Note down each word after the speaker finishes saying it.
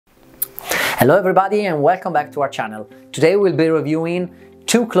Hello everybody and welcome back to our channel. Today we'll be reviewing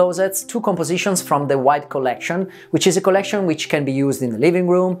two closets, two compositions from the White collection, which is a collection which can be used in the living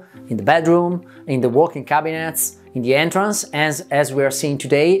room, in the bedroom, in the walk-in cabinets, in the entrance, and as we are seeing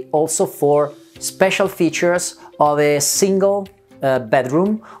today, also for special features of a single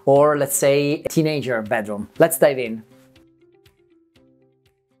bedroom, or let's say a teenager bedroom. Let's dive in.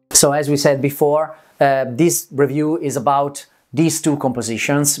 So as we said before, this review is about these two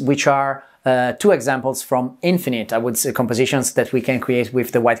compositions, which are two examples from infinite, I would say, compositions that we can create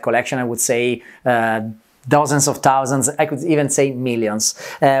with the White collection. I would say dozens of thousands, I could even say millions.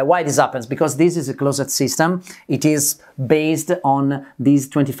 Why this happens? Because this is a closet system. It is based on these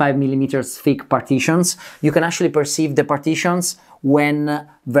 25mm thick partitions. You can actually perceive the partitions when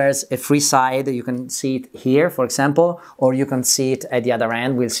there's a free side. You can see it here, for example, or you can see it at the other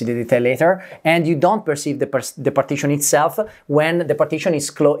end. We'll see the detail later. And you don't perceive the partition itself when the partition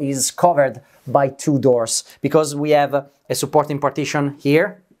is covered by two doors, because we have a supporting partition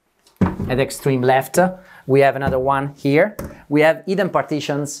here at the extreme left. We have another one here. We have hidden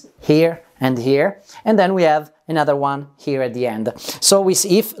partitions here, and then we have another one here at the end. So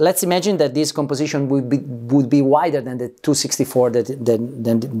let's imagine that this composition would be wider than the 264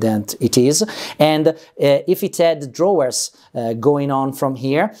 that it is, and if it had drawers going on from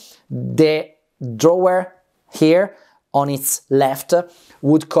here, the drawer here on its left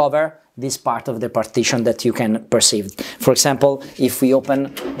would cover this part of the partition that you can perceive. For example, if we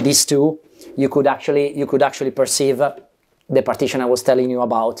open these two, you could actually perceive the partition I was telling you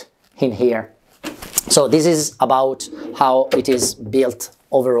about in here. So this is about how it is built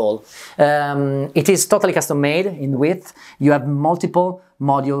overall. It is totally custom made in width. You have multiple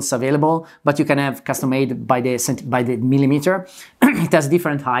modules available, but you can have custom made by the millimeter. It has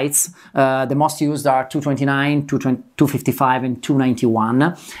different heights. The most used are 229, 255 and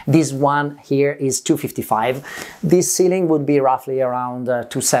 291. This one here is 255. This ceiling would be roughly around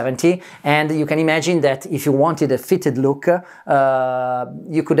 270, and you can imagine that if you wanted a fitted look,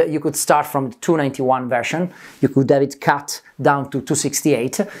 you could start from the 291 version. You could have it cut down to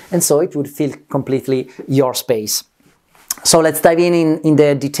 268, and so it would fill completely your space. So let's dive in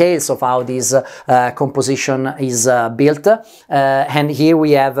the details of how this composition is built. And here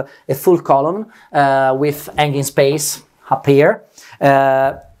we have a full column with hanging space up here.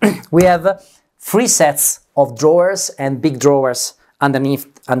 We have three sets of drawers and big drawers underneath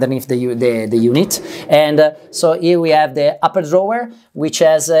the unit. And so here we have the upper drawer, which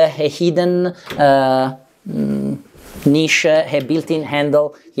has a hidden niche, a built-in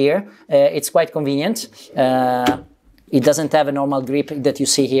handle here. It's quite convenient. It doesn't have a normal grip that you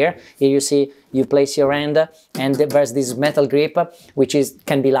see here. Here you see you place your hand and there's this metal grip, which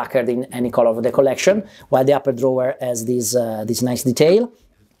can be lacquered in any color of the collection, while the upper drawer has this nice detail.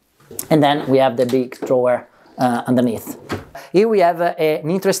 And then we have the big drawer underneath. Here we have an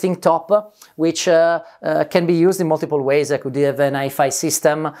interesting top, which can be used in multiple ways. I could have an hi-fi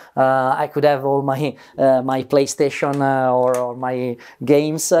system, I could have all my PlayStation or my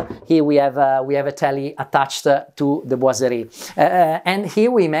games. Here we have a telly attached to the boiserie. And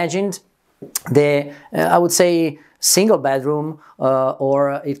here we imagined I would say, single bedroom,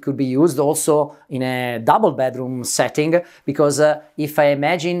 or it could be used also in a double bedroom setting, because if I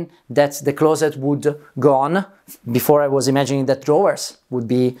imagine that the closet would go on, before I was imagining that drawers would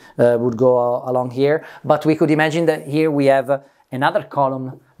go along here, but we could imagine that here we have another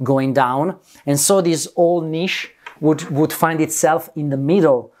column going down, and so this whole niche would find itself in the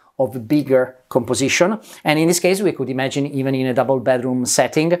middle of a bigger composition. And in this case, we could imagine even in a double bedroom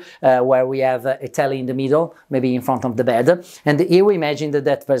setting where we have a telly in the middle, maybe in front of the bed. And here we imagine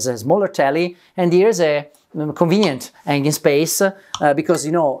that there's a smaller telly, and here's a convenient hanging space, because,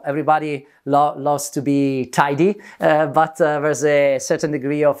 you know, everybody loves to be tidy, but there's a certain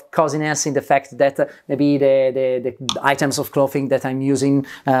degree of coziness in the fact that maybe the items of clothing that I'm using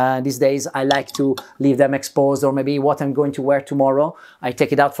these days, I like to leave them exposed, or maybe what I'm going to wear tomorrow, I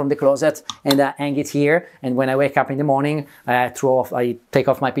take it out from the closet and hang it here, and when I wake up in the morning, I take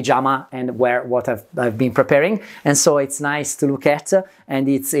off my pajama and wear what I've been preparing, and so it's nice to look at, and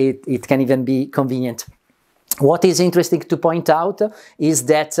it can even be convenient. What is interesting to point out is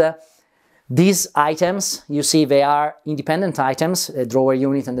that these items, you see, they are independent items, a drawer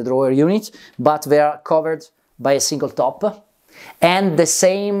unit and the drawer unit, but they are covered by a single top. And the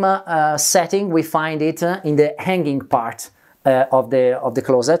same setting, we find it in the hanging part of the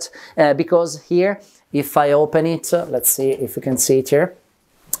closet, because here, if I open it, let's see if we can see it here,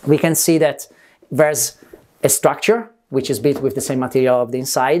 we can see that there's a structure which is built with the same material of the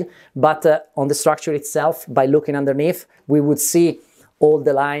inside, but on the structure itself, by looking underneath, we would see all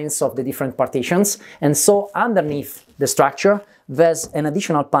the lines of the different partitions. And so underneath the structure, there's an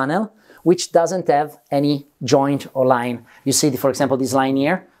additional panel which doesn't have any joint or line. You see, for example, this line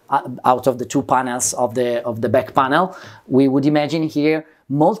here, out of the two panels of the back panel, we would imagine here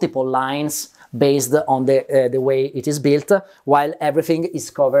multiple lines based on the way it is built, while everything is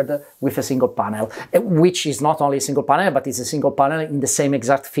covered with a single panel, which is not only a single panel, but it's a single panel in the same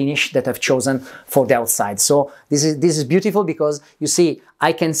exact finish that I've chosen for the outside. So this is beautiful because you see,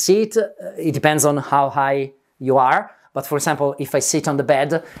 I can see it, it depends on how high you are, but for example, if I sit on the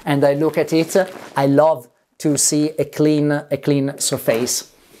bed and I look at it, I love to see a clean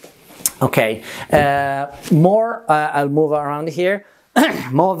surface. Okay, I'll move around here.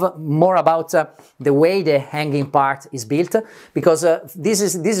 more about the way the hanging part is built, because this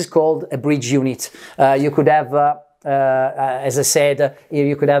is called a bridge unit. You could have, as I said,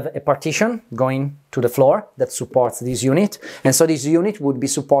 you could have a partition going to the floor that supports this unit, and so this unit would be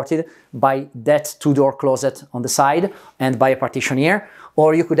supported by that two-door closet on the side and by a partition here,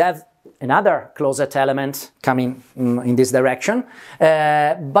 or you could have another closet element coming in this direction,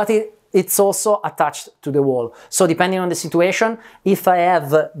 but it's also attached to the wall. So depending on the situation, if I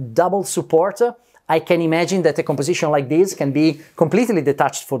have double support, I can imagine that a composition like this can be completely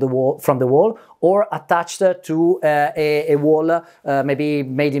detached from the wall, or attached to a wall maybe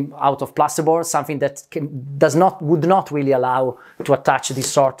made out of plasterboard, something that would not really allow to attach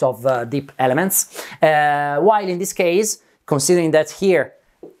this sort of deep elements. While in this case, considering that here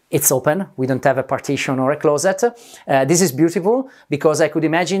it's open, we don't have a partition or a closet. This is beautiful because I could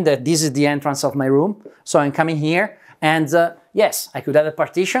imagine that this is the entrance of my room. So I'm coming here and yes, I could have a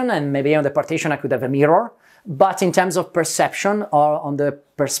partition, and maybe on the partition I could have a mirror. But in terms of perception or on the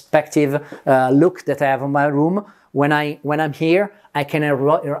perspective look that I have on my room, when I'm here, I can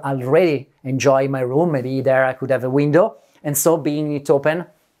already enjoy my room. Maybe there I could have a window. And so being it open,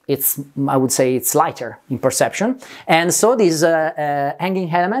 I would say it's lighter in perception. And so this hanging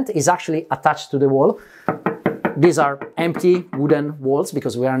element is actually attached to the wall. These are empty wooden walls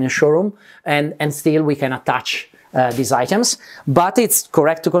because we are in a showroom, and still we can attach these items. But it's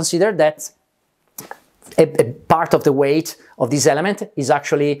correct to consider that a part of the weight of this element is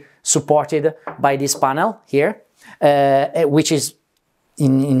actually supported by this panel here, which is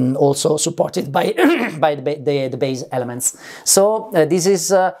also supported by by the base elements. So this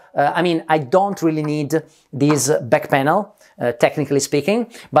is, I mean, I don't really need this back panel, technically speaking,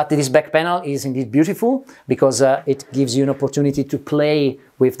 but this back panel is indeed beautiful because it gives you an opportunity to play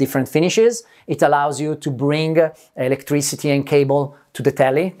with different finishes. It allows you to bring electricity and cable to the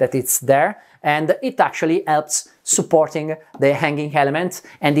telly that it's there, and it actually helps supporting the hanging element,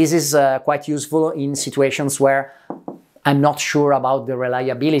 and this is quite useful in situations where I'm not sure about the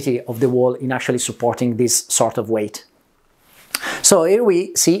reliability of the wall in actually supporting this sort of weight. So here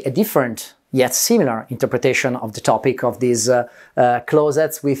we see a different yet similar interpretation of the topic of these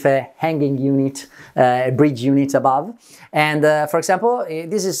closets with a hanging unit, a bridge unit above. And for example,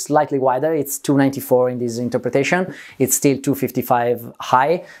 this is slightly wider, it's 294 in this interpretation, it's still 255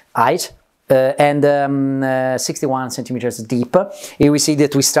 height and 61 centimeters deep. Here we see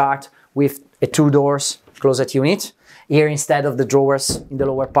that we start with a two doors closet unit. Here, instead of the drawers in the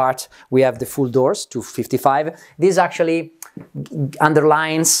lower part, we have the full doors, 255. This actually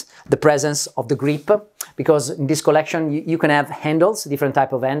underlines the presence of the grip, because in this collection you can have handles, different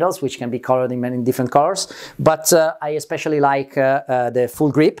type of handles, which can be colored in many different colors. But I especially like the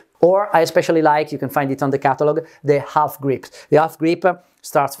full grip, or I especially like, you can find it on the catalog, the half grip. The half grip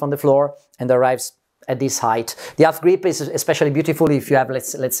starts from the floor and arrives at this height. The half grip is especially beautiful if you have,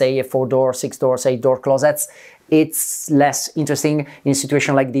 let's say, a 4-door, 6-door, 8-door closets. It's less interesting in a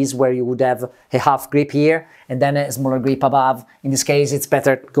situation like this where you would have a half grip here and then a smaller grip above. In this case, it's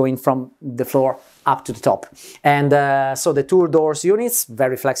better going from the floor up to the top. And so the two doors units,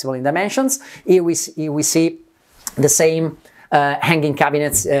 very flexible in dimensions. Here we see the same hanging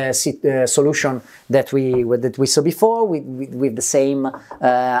cabinets solution that we saw before, with the same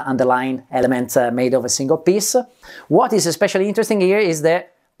underlying element made of a single piece. What is especially interesting here is the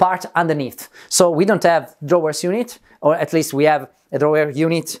part underneath. So we don't have drawers unit, or at least we have a drawer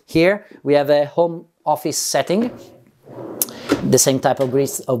unit here. We have a home office setting, the same type of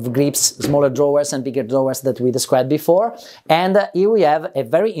grips, smaller drawers and bigger drawers that we described before. And here we have a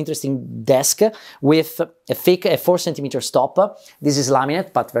very interesting desk with a thick 4 centimeter stop. This is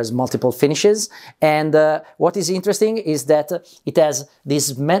laminate, but there's multiple finishes. And what is interesting is that it has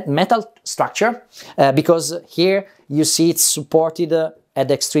this metal structure, because here you see it's supported at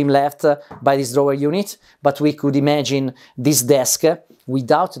the extreme left by this drawer unit, but we could imagine this desk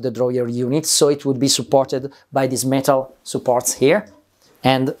without the drawer unit, so it would be supported by these metal supports here.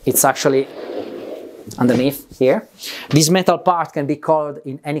 and it's actually underneath here. This metal part can be colored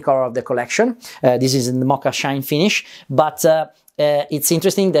in any color of the collection. This is in the Moka Shine finish, but it's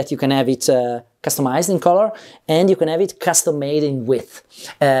interesting that you can have it customized in color, and you can have it custom made in width,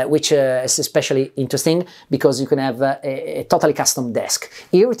 which is especially interesting because you can have a totally custom desk.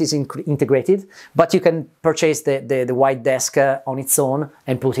 Here it is integrated, but you can purchase the white desk on its own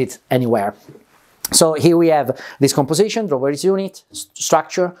and put it anywhere. So here we have this composition, drawers unit,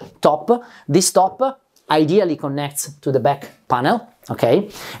 structure, top. This top ideally connects to the back panel, okay?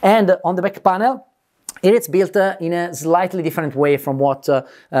 And on the back panel, here it's built in a slightly different way from what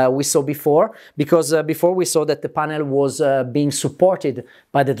we saw before, because before we saw that the panel was being supported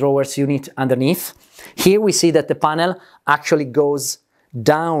by the drawers unit underneath. Here we see that the panel actually goes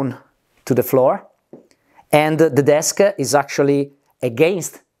down to the floor, and the desk is actually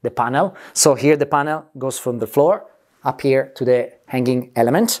against the panel. So here the panel goes from the floor up here to the hanging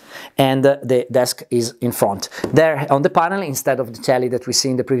element, and the desk is in front. There on the panel, instead of the telly that we saw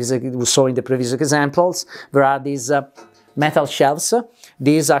in the previous examples, there are these metal shelves.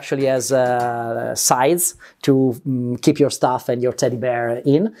 These actually has sides to keep your stuff and your teddy bear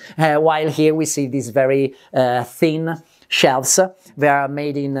in, while here we see these very thin shelves. They are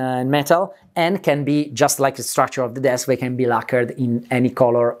made in metal and can be, just like the structure of the desk, they can be lacquered in any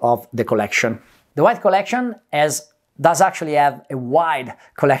color of the collection. The white collection does actually have a wide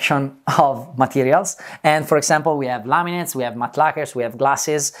collection of materials, and for example we have laminates, we have matte lacquers, we have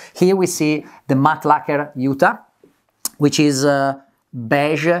glasses. Here we see the matte lacquer Jute, which is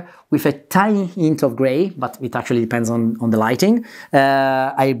beige with a tiny hint of gray, but it actually depends on the lighting.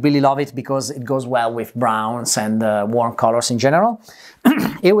 I really love it because it goes well with browns and warm colors in general.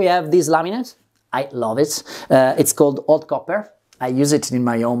 Here we have this laminate. I love it. It's called old copper. I use it in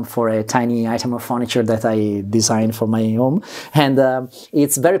my home for a tiny item of furniture that I designed for my home, and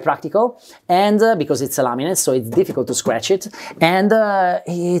it's very practical, and because it's a laminate, so it's difficult to scratch it, and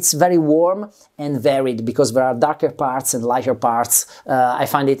it's very warm and varied because there are darker parts and lighter parts. I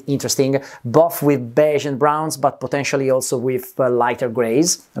find it interesting, both with beige and browns, but potentially also with lighter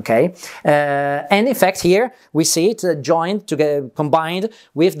grays, okay? And in fact here we see it joined, combined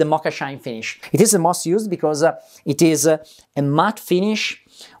with the Moka Shine finish. It is the most used because it is a matte finish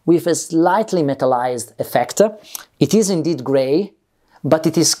with a slightly metallized effect. It is indeed gray, but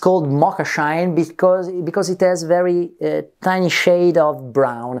it is called Moka Shine because it has very tiny shade of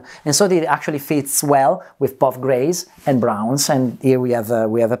brown, and so it actually fits well with both grays and browns, and here we have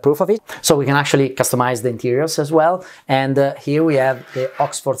a proof of it. So we can actually customize the interiors as well, and here we have the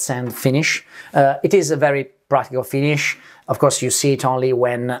Oxford sand finish. It is a very practical finish. Of course, you see it only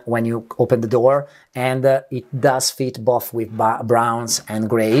when you open the door, and it does fit both with browns and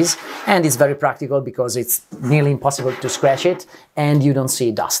grays, and it's very practical because it's nearly impossible to scratch it and you don't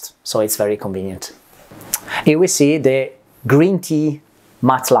see dust, so it's very convenient. Here we see the green tea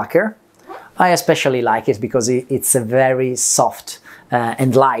matte lacquer. I especially like it because it's a very soft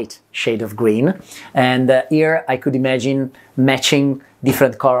and light shade of green, and here I could imagine matching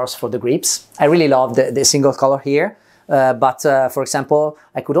different colors for the grips. I really love the single color here. But for example,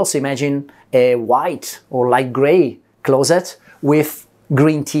 I could also imagine a white or light gray closet with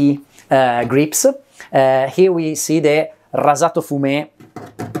green tea grips. Here we see the Rasato Fumé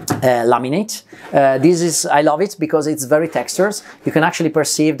laminate. I love it because it's very textured. You can actually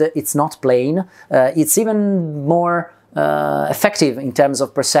perceive that it's not plain. It's even more effective in terms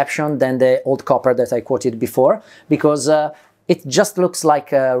of perception than the old copper that I quoted before, because it just looks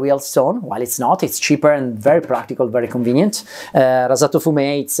like a real stone, while it's not. It's cheaper and very practical, very convenient. Rasato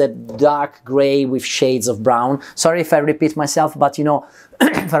Fumé, it's a dark gray with shades of brown. Sorry if I repeat myself, but you know,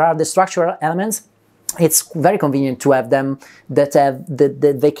 there are the structural elements. It's very convenient to have them that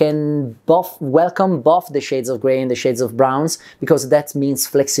they can welcome both the shades of gray and the shades of browns, because that means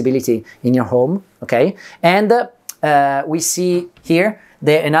flexibility in your home, okay? And we see here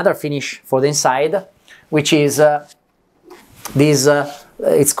another finish for the inside, which is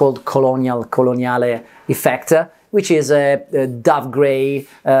it's called coloniale effect, which is a dove gray.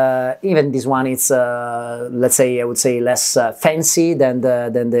 Even this one, it's let's say, I would say less fancy than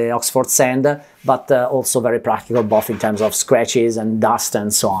the Oxford sand, but also very practical, both in terms of scratches and dust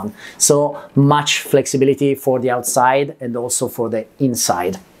and so on. So much flexibility for the outside and also for the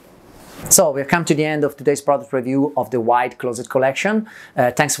inside. So we've come to the end of today's product review of the white closet collection.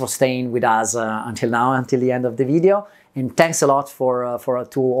 Thanks for staying with us until now, until the end of the video. And thanks a lot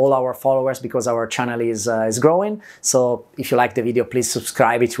to all our followers, because our channel is growing. So if you like the video, please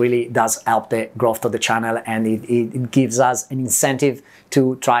subscribe. It really does help the growth of the channel, and it gives us an incentive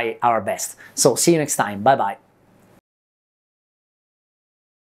to try our best. So see you next time. Bye bye.